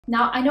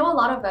Now, I know a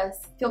lot of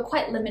us feel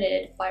quite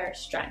limited by our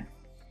strength.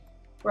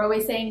 We're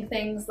always saying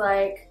things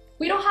like,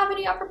 we don't have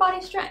any upper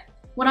body strength.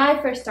 When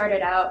I first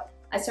started out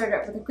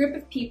with a group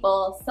of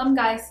people, some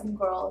guys, some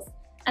girls,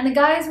 and the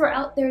guys were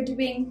out there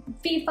doing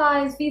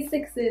V5s,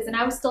 V6s, and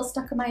I was still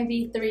stuck in my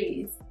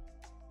V3s.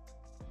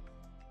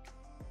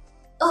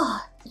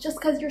 Ugh, it's just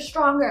because you're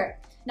stronger.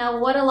 Now,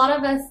 what a lot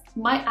of us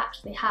might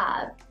actually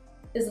have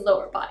is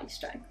lower body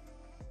strength.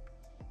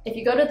 If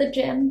you go to the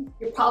gym,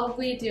 you're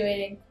probably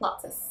doing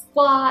lots of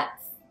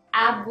squats,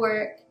 ab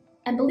work,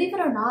 and believe it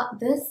or not,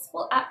 this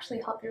will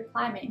actually help your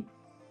climbing.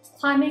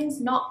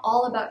 Climbing's not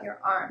all about your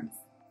arms.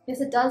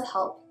 Yes, it does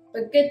help,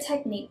 but good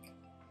technique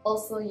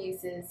also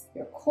uses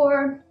your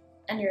core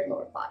and your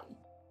lower body.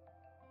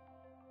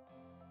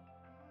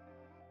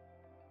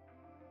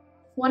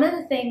 One of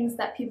the things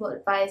that people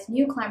advise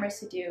new climbers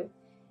to do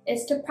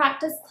is to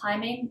practice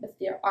climbing with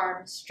your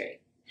arms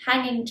straight,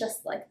 hanging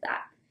just like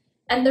that.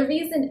 And the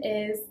reason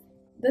is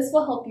this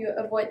will help you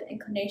avoid the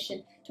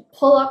inclination to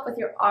pull up with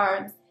your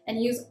arms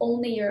and use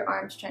only your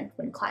arm strength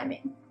when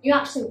climbing. You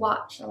actually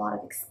watch a lot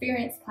of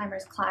experienced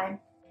climbers climb.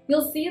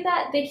 You'll see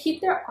that they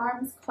keep their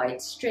arms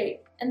quite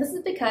straight, and this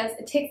is because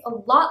it takes a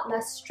lot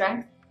less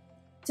strength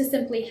to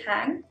simply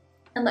hang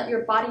and let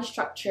your body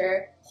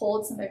structure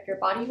hold some of your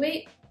body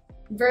weight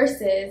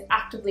versus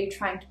actively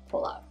trying to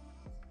pull up.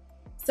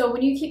 So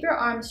when you keep your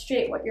arms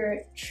straight, what you're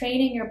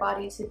training your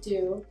body to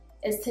do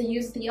is to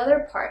use the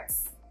other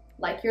parts,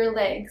 like your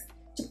legs,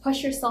 to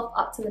push yourself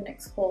up to the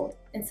next hold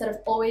instead of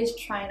always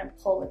trying to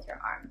pull with your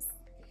arms.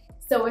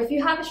 So if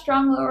you have a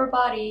strong lower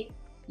body,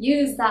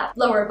 use that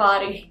lower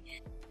body.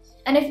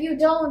 And if you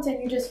don't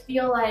and you just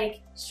feel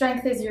like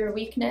strength is your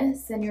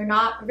weakness and you're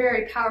not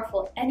very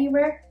powerful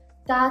anywhere,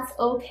 that's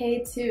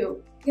okay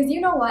too. Because you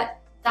know what?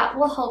 That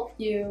will help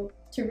you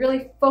to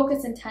really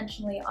focus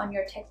intentionally on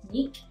your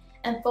technique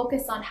and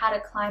focus on how to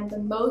climb the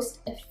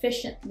most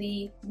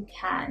efficiently you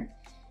can.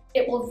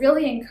 It will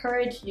really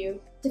encourage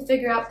you to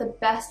figure out the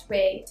best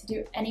way to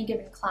do any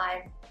given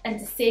climb and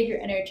to save your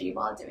energy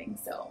while doing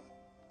so.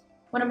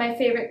 One of my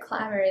favorite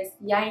climbers,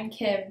 Yain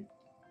Kim,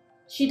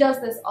 she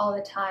does this all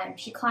the time.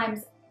 She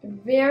climbs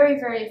very,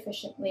 very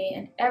efficiently,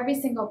 and every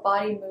single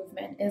body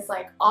movement is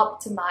like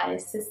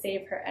optimized to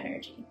save her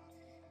energy.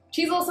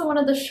 She's also one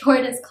of the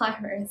shortest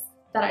climbers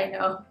that I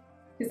know,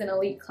 who's an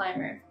elite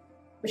climber,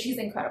 but she's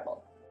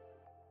incredible.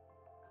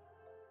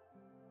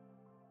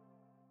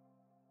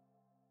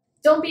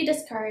 Don't be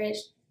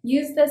discouraged.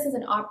 Use this as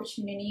an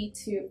opportunity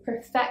to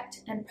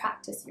perfect and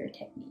practice your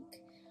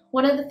technique.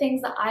 One of the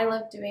things that I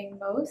love doing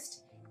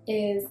most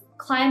is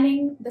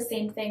climbing the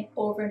same thing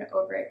over and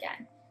over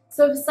again.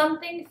 So if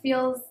something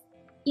feels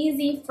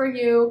easy for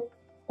you,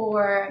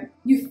 or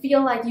you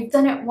feel like you've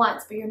done it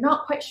once but you're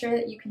not quite sure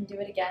that you can do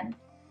it again,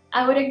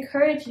 I would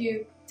encourage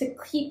you to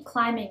keep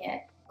climbing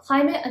it.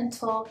 Climb it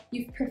until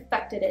you've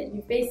perfected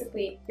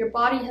it. Your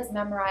body has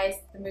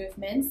memorized the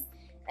movements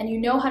and you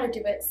know how to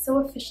do it so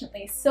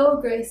efficiently, so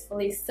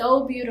gracefully,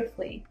 so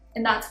beautifully.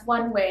 And that's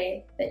one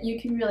way that you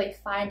can really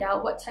find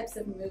out what types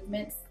of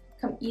movements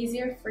come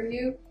easier for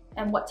you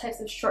and what types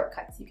of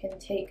shortcuts you can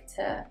take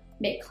to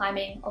make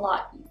climbing a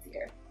lot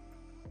easier.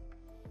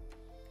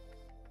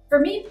 For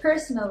me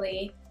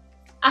personally,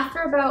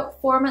 after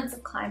about 4 months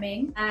of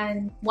climbing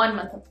and 1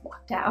 month of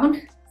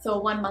lockdown, so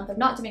 1 month of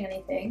not doing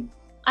anything,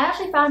 I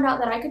actually found out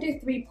that I could do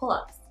 3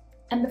 pull-ups.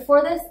 And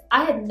before this,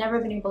 I had never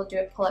been able to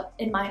do a pull-up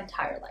in my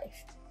entire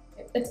life.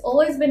 It's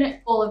always been a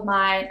goal of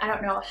mine. I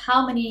don't know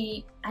how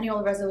many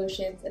annual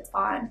resolutions it's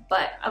on,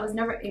 but I was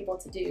never able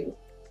to do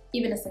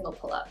even a single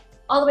pull-up.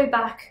 All the way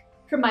back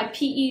from my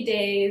PE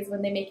days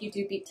when they make you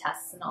do beat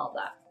tests and all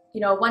that. You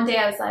know, one day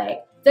I was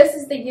like, this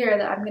is the year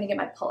that I'm gonna get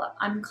my pull-up.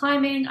 I'm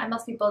climbing, I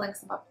must be building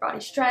some upper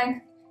body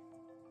strength.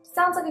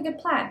 Sounds like a good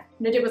plan.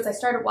 What I did was I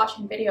started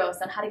watching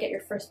videos on how to get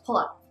your first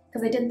pull-up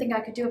because I didn't think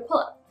I could do a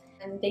pull-up.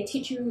 And they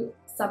teach you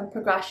some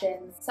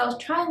progressions. So I was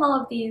trying all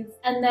of these,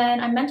 and then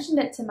I mentioned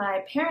it to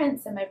my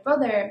parents and my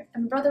brother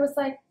was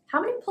like,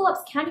 how many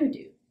pull-ups can you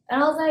do?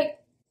 And I was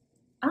like,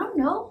 I don't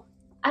know.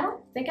 I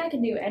don't think I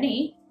can do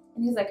any.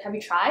 And he's like, have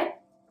you tried?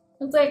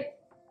 I was like,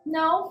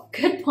 no,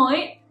 good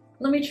point.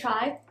 Let me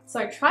try. So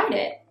I tried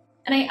it,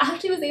 and I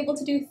actually was able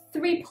to do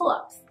 3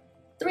 pull-ups.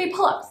 3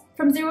 pull-ups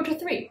from 0 to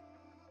 3.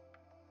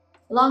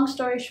 Long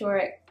story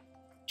short,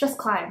 just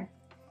climb.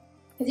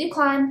 As you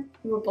climb,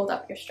 you will build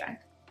up your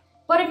strength.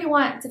 But if you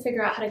want to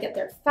figure out how to get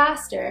there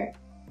faster,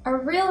 a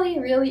really,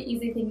 really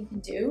easy thing you can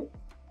do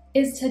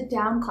is to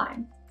down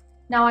climb.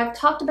 Now, I've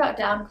talked about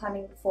down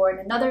climbing before in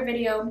another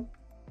video,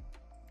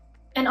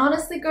 and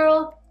honestly,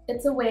 girl,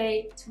 it's a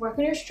way to work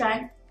on your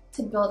strength,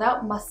 to build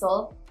out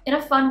muscle in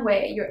a fun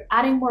way. You're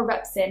adding more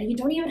reps in, and you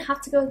don't even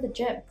have to go to the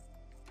gym.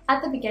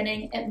 At the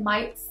beginning, it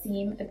might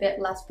seem a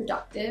bit less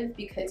productive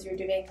because you're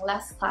doing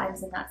less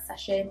climbs in that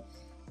session,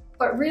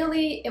 but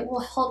really it will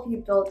help you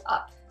build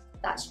up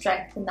that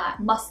strength and that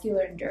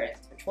muscular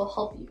endurance, which will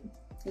help you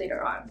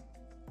later on.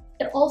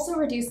 It also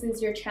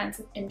reduces your chance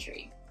of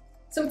injury.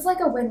 So it's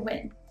like a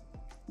win-win.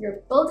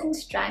 You're building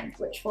strength,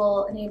 which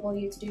will enable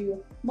you to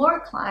do more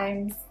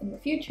climbs in the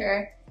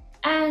future,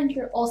 and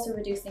you're also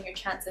reducing your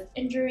chance of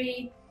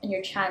injury and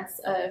your chance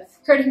of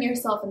hurting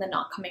yourself and then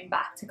not coming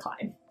back to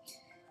climb.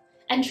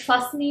 And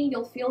trust me,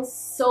 you'll feel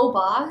so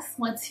boss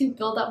once you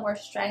build up more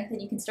strength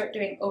and you can start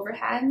doing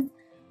overhangs.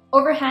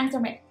 Overhangs are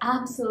my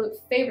absolute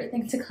favorite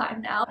thing to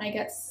climb now. I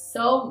get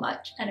so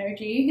much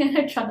energy and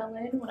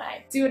adrenaline when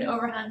I do an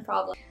overhang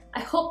problem. I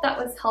hope that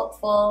was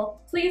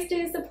helpful. Please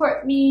do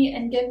support me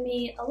and give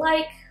me a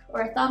like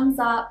or a thumbs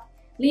up.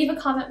 Leave a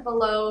comment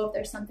below if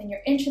there's something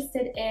you're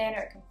interested in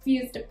or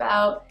confused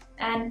about,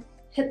 and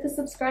hit the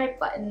subscribe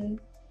button.